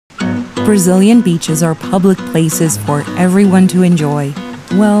Brazilian beaches are public places for everyone to enjoy.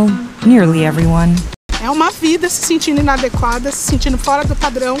 Well, nearly everyone. É uma vida se sentindo inadequada, se sentindo fora do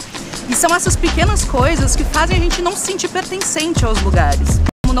padrão. E são essas pequenas coisas que fazem a gente não se sentir pertencente aos lugares,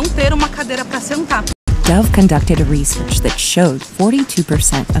 como não ter uma cadeira para sentar. Dove conducted a research that showed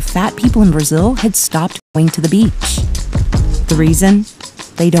 42% of fat people in Brazil had stopped going to the beach. The reason?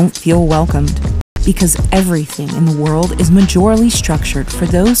 They don't feel welcomed. Because everything in the world is majorly structured for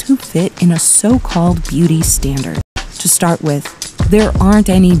those who fit in a so-called beauty standard. To start with, there aren't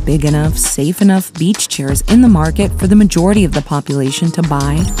any big enough, safe enough beach chairs in the market for the majority of the population to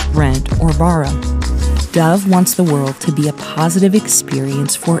buy, rent, or borrow. Dove wants the world to be a positive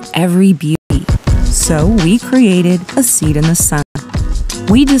experience for every beauty. So we created a seat in the sun.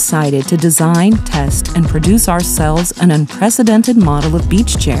 We decided to design, test, and produce ourselves an unprecedented model of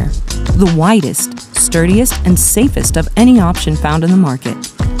beach chair, the widest, sturdiest, and safest of any option found in the market.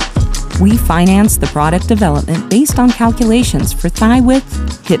 We financed the product development based on calculations for thigh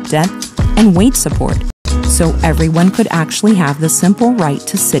width, hip depth, and weight support, so everyone could actually have the simple right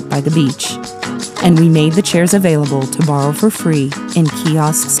to sit by the beach. And we made the chairs available to borrow for free in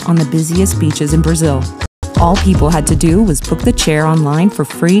kiosks on the busiest beaches in Brazil. All people had to do was book the chair online for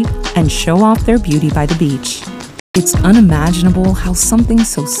free and show off their beauty by the beach. It's unimaginable how something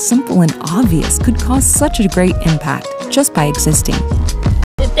so simple and obvious could cause such a great impact just by existing.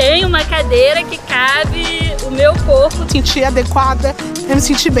 Tem uma cadeira que cabe o meu corpo. Sentir adequada, eu me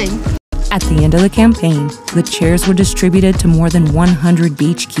senti bem. At the end of the campaign, the chairs were distributed to more than 100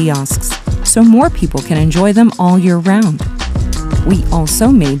 beach kiosks, so more people can enjoy them all year round. We also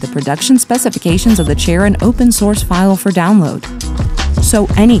made the production specifications of the chair an open source file for download, so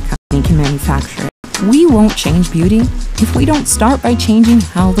any company can manufacture it. We won't change beauty if we don't start by changing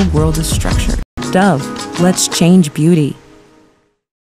how the world is structured. Dove, let's change beauty.